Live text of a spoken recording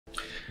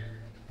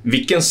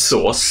Vilken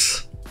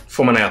sås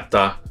får man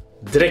äta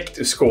direkt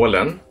ur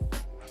skålen,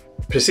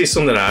 precis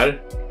som den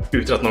är,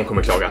 utan att någon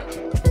kommer klaga?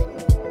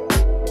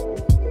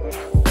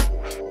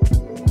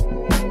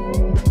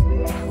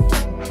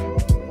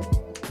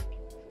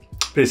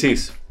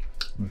 Precis,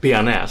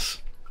 bearnaise.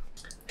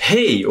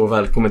 Hej och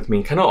välkommen till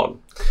min kanal.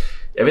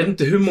 Jag vet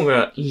inte hur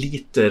många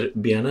liter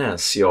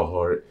bearnaise jag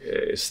har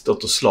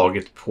stått och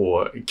slagit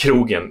på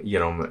krogen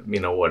genom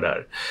mina år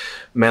där.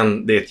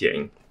 Men det är ett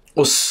gäng.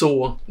 Och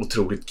så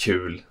otroligt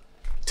kul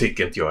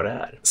tycker inte jag det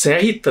är. Sen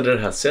jag hittade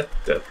det här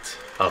sättet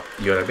att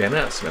göra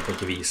bearnaise som jag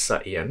tänker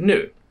visa er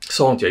nu,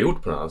 så har inte jag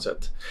gjort på något annat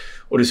sätt.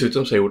 Och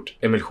dessutom så har jag gjort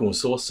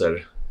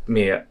emulsionssåser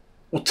med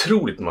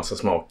otroligt massa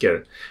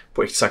smaker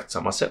på exakt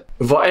samma sätt.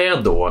 Vad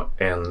är då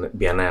en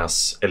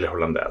bearnaise eller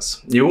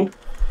hollandaise? Jo,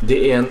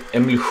 det är en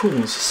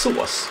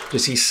emulsionssås,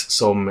 precis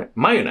som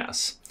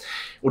majonnäs.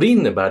 Och det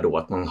innebär då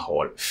att man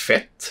har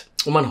fett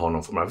och man har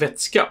någon form av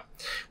vätska.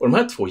 Och de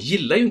här två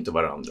gillar ju inte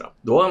varandra.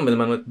 Då använder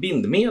man ett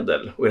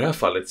bindemedel, och i det här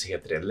fallet så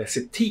heter det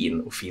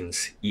lecitin och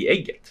finns i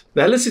ägget.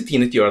 Det här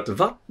lecitinet gör att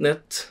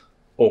vattnet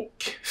och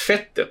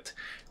fettet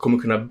kommer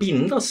kunna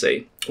binda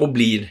sig och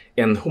blir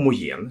en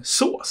homogen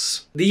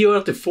sås. Det gör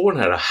att det får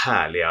den här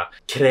härliga,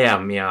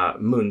 krämiga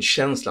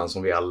munkänslan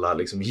som vi alla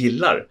liksom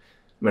gillar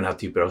med den här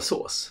typen av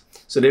sås.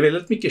 Så det är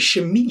väldigt mycket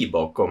kemi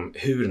bakom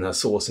hur den här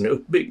såsen är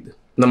uppbyggd.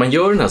 När man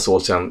gör den här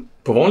såsen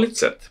på vanligt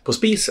sätt, på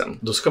spisen,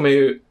 då ska man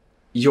ju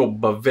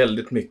jobba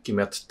väldigt mycket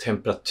med att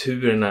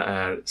temperaturerna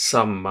är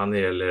samma när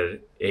det gäller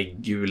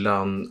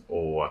äggulan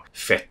och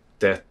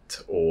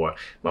fettet, och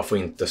man får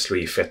inte slå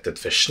i fettet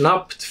för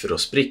snabbt för då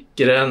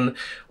spricker den,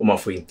 och man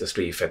får inte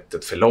slå i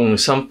fettet för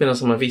långsamt medan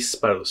man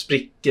vispar, då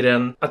spricker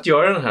den. Att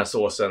göra den här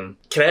såsen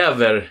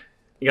kräver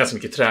ganska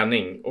mycket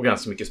träning och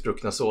ganska mycket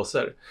spruckna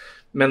såser.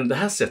 Men det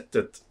här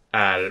sättet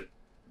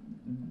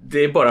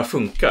det bara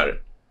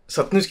funkar.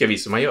 Så att nu ska jag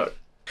visa hur man gör.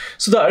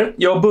 Så där,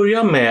 jag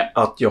börjar med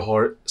att jag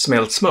har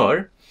smält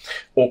smör.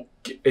 Och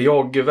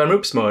jag värmer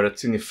upp smöret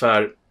till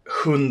ungefär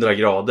 100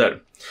 grader.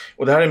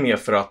 Och det här är mer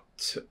för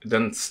att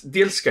den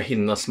dels ska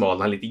hinna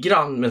smalna lite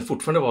grann, men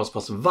fortfarande vara så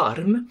pass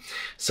varm.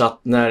 Så att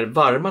när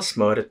varma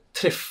smöret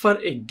träffar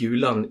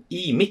äggulan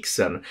i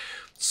mixen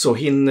så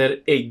hinner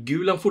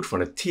äggulan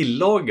fortfarande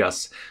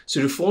tillagas. Så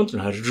du får inte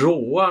den här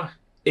råa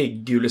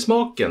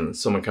äggulesmaken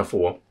som man kan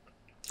få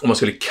om man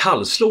skulle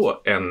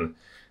kallslå en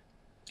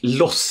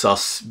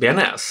låtsas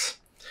bearnaise.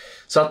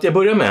 Så att jag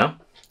börjar med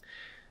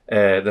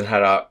det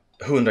här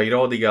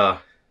 100-gradiga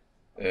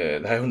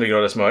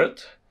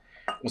smöret.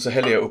 Och så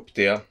häller jag upp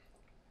det,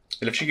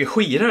 eller försöker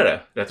skira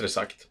det rättare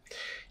sagt,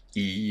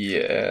 i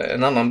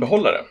en annan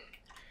behållare.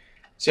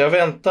 Så jag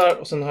väntar,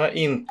 och sen har jag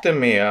inte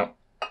med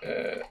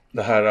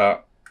det här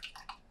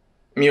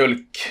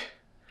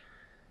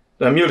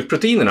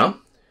mjölkproteinerna.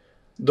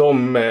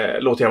 De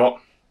låter jag vara.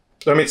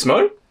 Då har jag mitt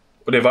smör,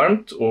 och det är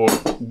varmt och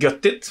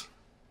göttigt.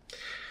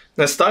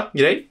 Nästa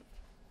grej,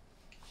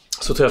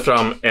 så tar jag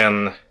fram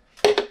en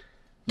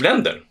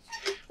blender.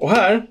 Och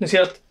här, ni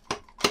ser att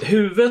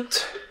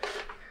huvudet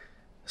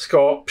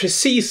ska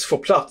precis få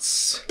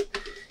plats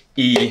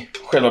i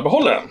själva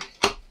behållaren.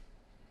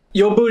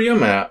 Jag börjar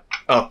med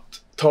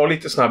att ta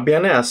lite sån här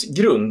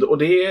bearnaise-grund, och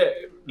det är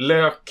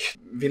lök,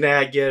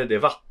 vinäger, det är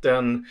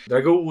vatten,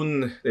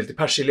 dragon, det är lite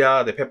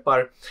persilja, det är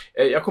peppar.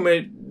 Jag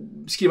kommer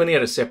skriva ner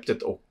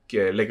receptet och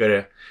lägga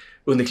det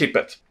under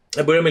klippet.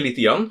 Jag börjar med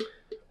lite grann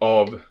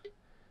av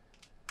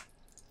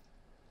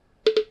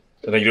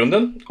den här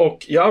grunden,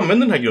 och jag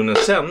använder den här grunden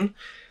sen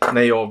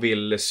när jag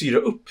vill syra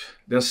upp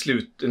den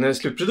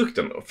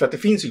slutprodukten, för att det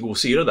finns ju god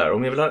syra där.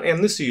 Om jag vill ha en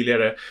ännu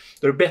syrligare,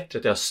 då är det bättre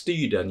att jag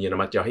styr den genom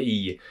att jag har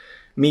i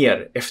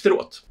mer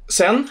efteråt.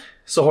 Sen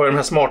så har jag de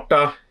här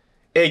smarta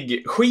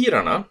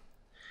äggskirarna,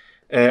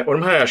 och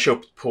de här har jag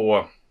köpt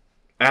på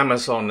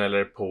Amazon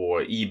eller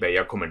på eBay.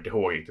 Jag kommer inte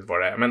ihåg riktigt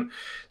vad det är, men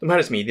de här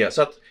är smidiga.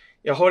 Så att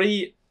jag har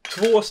i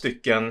 2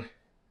 stycken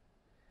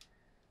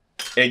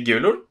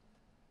äggulor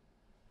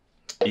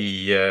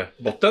i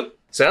botten.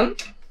 Sen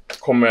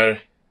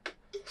kommer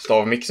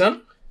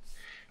stavmixen,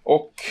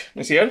 och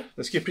ni ser,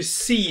 det ska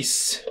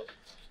precis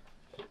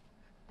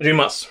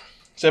rymmas.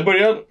 Så jag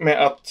börjar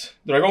med att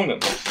dra igång den.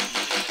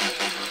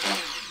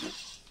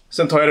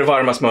 Sen tar jag det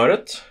varma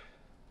smöret,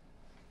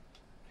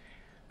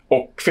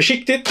 och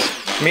försiktigt,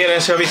 mer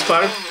än så jag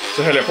vispar,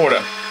 så häller jag på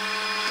det.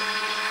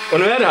 Och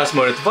nu är det här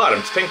smöret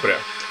varmt, tänk på det.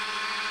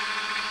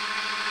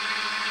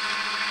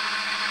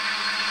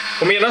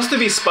 Och medan du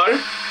vispar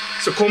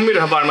så kommer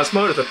det här varma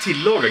smöret att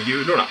tillaga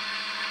gulorna.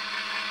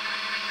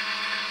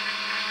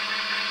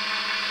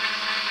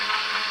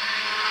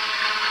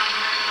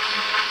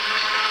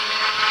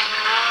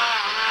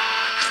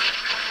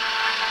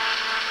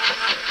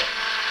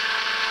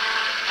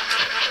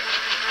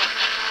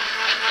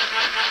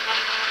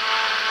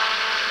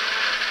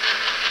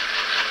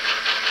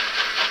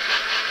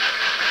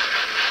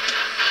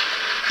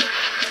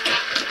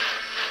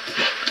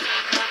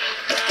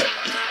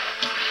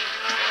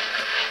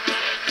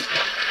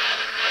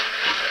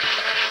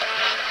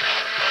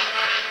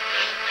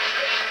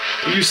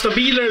 ju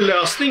stabilare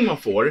lösning man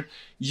får,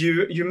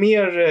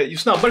 ju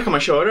snabbare kan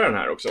man köra den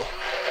här också.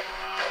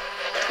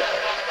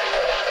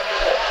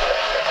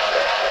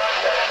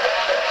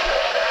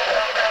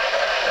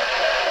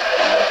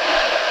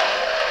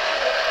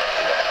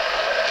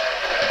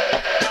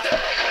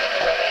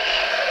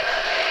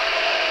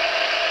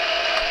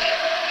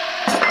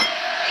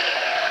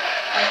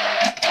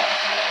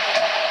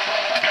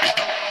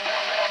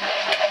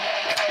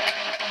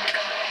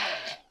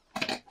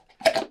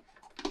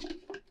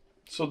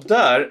 Så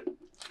där,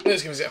 nu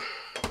ska vi se.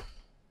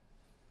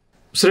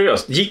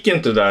 Seriöst, gick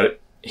inte det där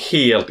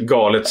helt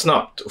galet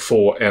snabbt att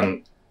få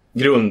en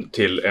grund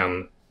till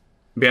en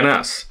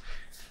bearnaise?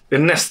 Det är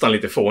nästan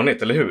lite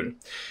fånigt, eller hur?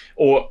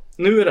 Och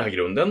nu är det här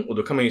grunden, och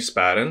då kan man ju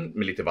spä den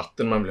med lite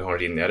vatten, man vill ha en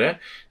rinnigare.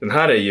 Den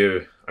här är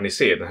ju, ja, ni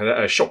ser, den här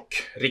är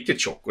tjock,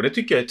 riktigt tjock, och det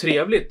tycker jag är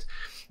trevligt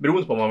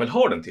beroende på vad man vill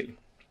ha den till.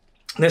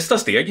 Nästa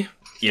steg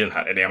i den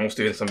här är det, jag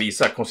måste ju liksom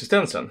visa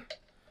konsistensen.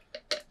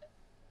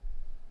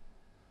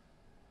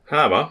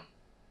 Här va?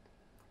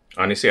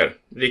 Ja, ni ser.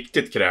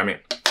 Riktigt krämig.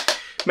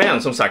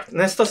 Men som sagt,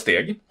 nästa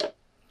steg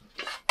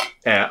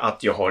är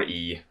att jag har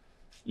i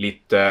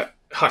lite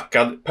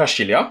hackad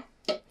persilja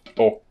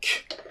och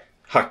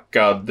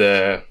hackad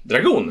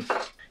dragon.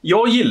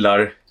 Jag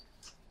gillar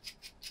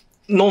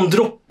någon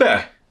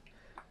droppe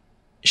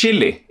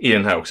chili i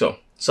den här också.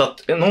 Så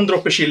att någon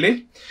droppe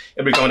chili.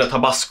 Jag brukar använda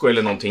tabasco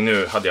eller någonting.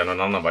 Nu hade jag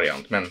någon annan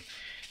variant, men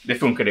det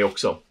funkar det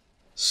också.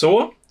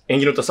 Så, en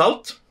gnutta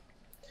salt.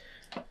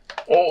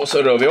 Och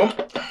så rör vi om.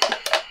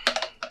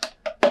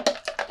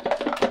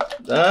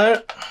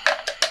 Där.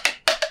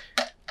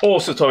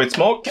 Och så tar vi ett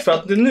smak. För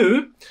att det är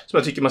nu som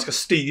jag tycker man ska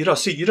styra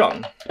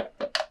syran.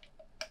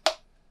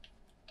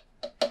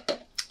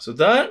 Så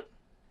där.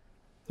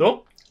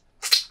 Så.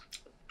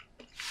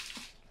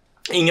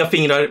 Inga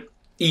fingrar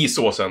i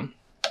såsen.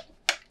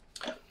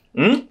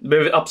 Det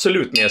behöver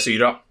absolut mer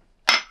syra.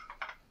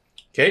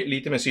 Okej,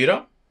 lite mer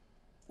syra.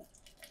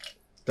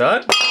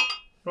 Där.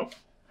 Bra.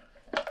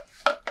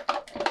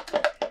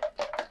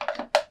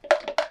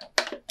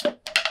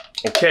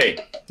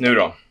 Okej, nu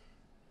då.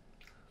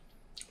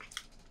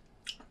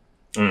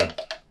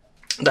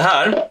 Det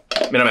här,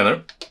 mina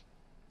vänner,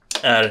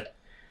 är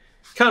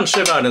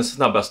kanske världens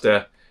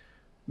snabbaste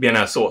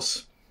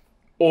bearnaisesås.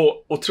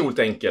 Och otroligt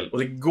enkel, och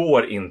det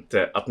går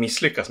inte att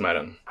misslyckas med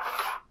den.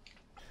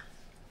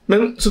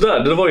 Men sådär,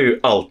 det var ju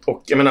allt.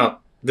 Och jag menar,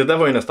 det där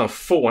var ju nästan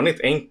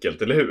fånigt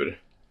enkelt, eller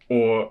hur?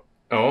 Och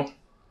ja,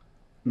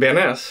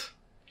 bearnaise,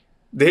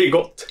 det är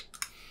gott.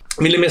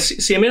 Vill ni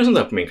se mer sånt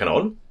där på min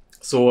kanal?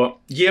 Så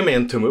ge mig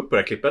en tumme upp på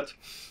det här klippet.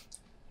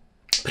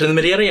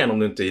 Prenumerera igen om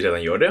du inte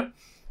redan gör det.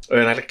 Och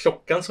den här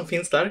klockan som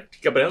finns där,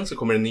 klicka på den så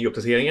kommer det nya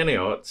uppdateringar när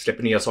jag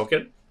släpper nya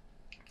saker.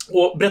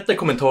 Och berätta i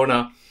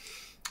kommentarerna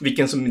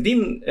vilken som är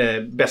din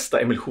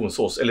bästa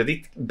emulsionssås eller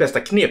ditt bästa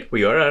knep på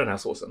att göra den här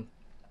såsen.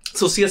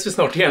 Så ses vi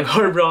snart igen.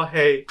 Ha det bra,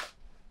 hej!